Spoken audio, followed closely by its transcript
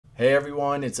Hey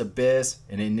everyone, it's Abyss,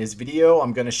 and in this video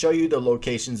I'm going to show you the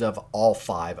locations of all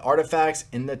 5 artifacts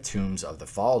in the Tombs of the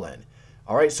Fallen.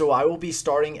 Alright, so I will be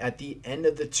starting at the end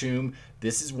of the tomb.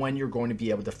 This is when you're going to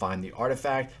be able to find the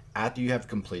artifact after you have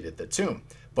completed the tomb.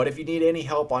 But if you need any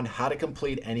help on how to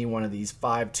complete any one of these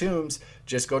 5 tombs,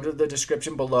 just go to the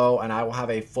description below and I will have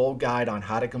a full guide on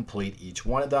how to complete each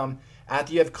one of them.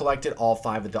 After you have collected all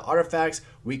 5 of the artifacts,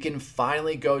 we can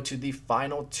finally go to the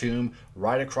final tomb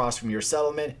right across from your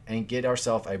settlement and get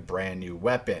ourselves a brand new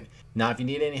weapon. Now, if you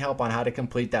need any help on how to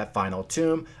complete that final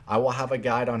tomb, I will have a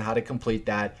guide on how to complete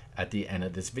that at the end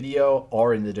of this video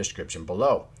or in the description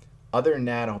below. Other than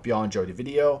that, I hope you all enjoyed the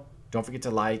video. Don't forget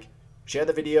to like, share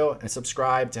the video, and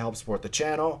subscribe to help support the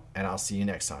channel, and I'll see you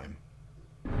next time.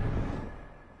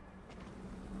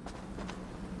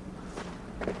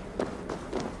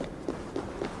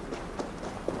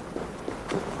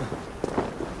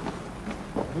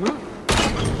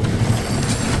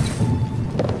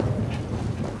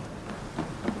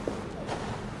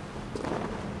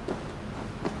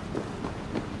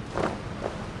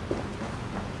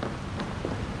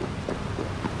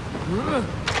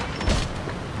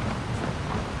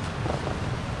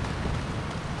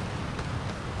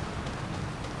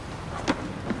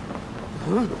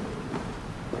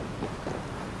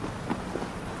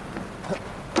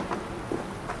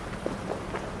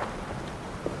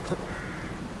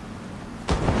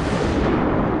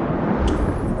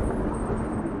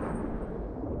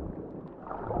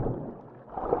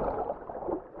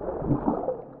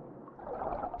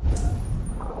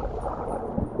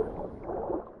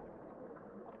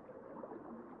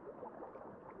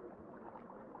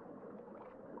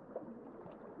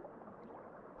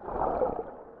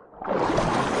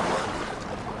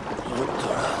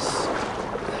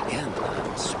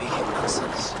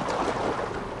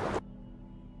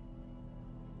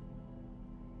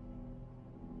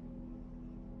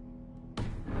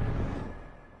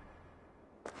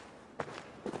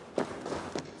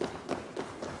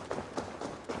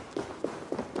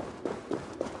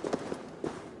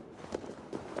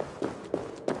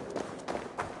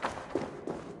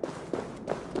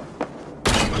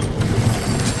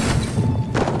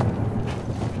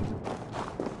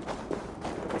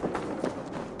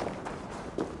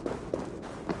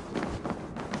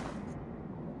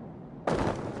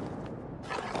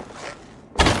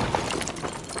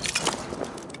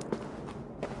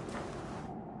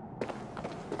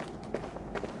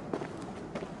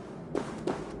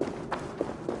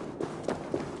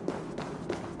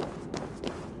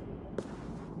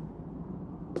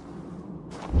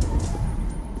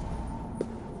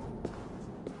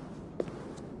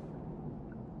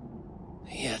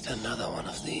 Yet another one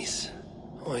of these.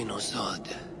 Oinos odd.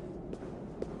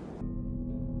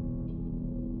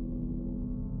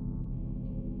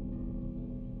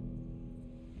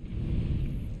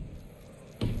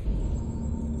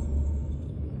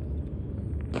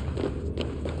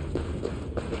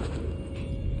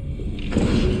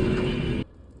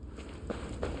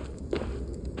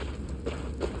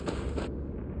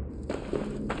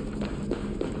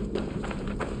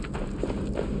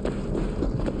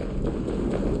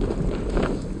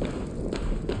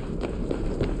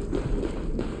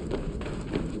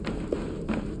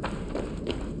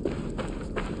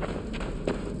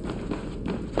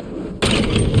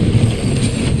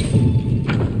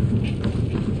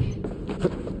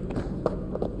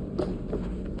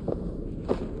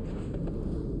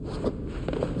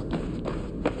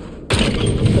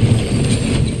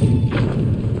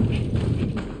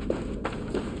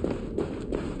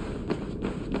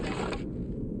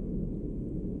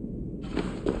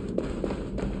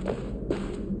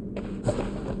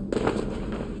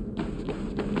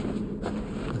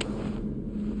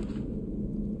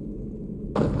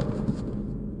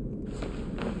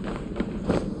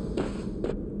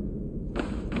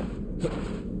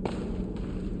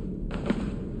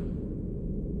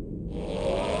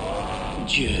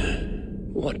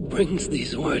 What brings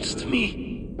these words to me?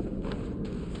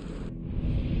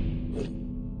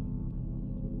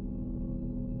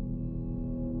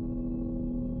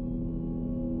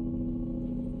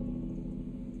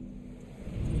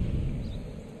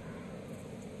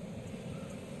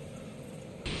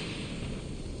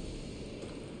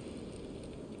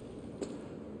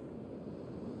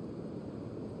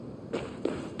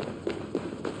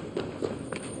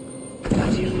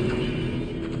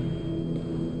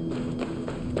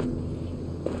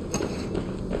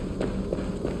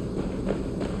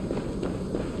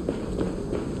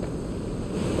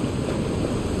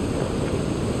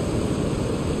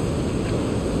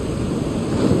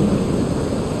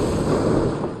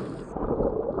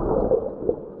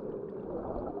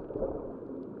 Wait,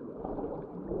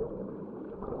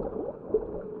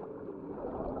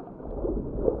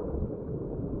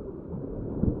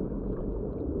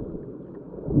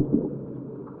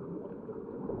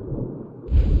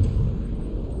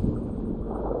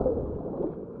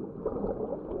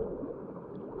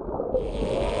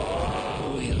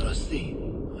 Rusty.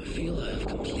 I feel I have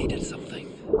completed something.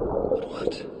 But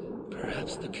what?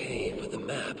 Perhaps the cave with the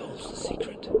map holds the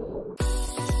secret.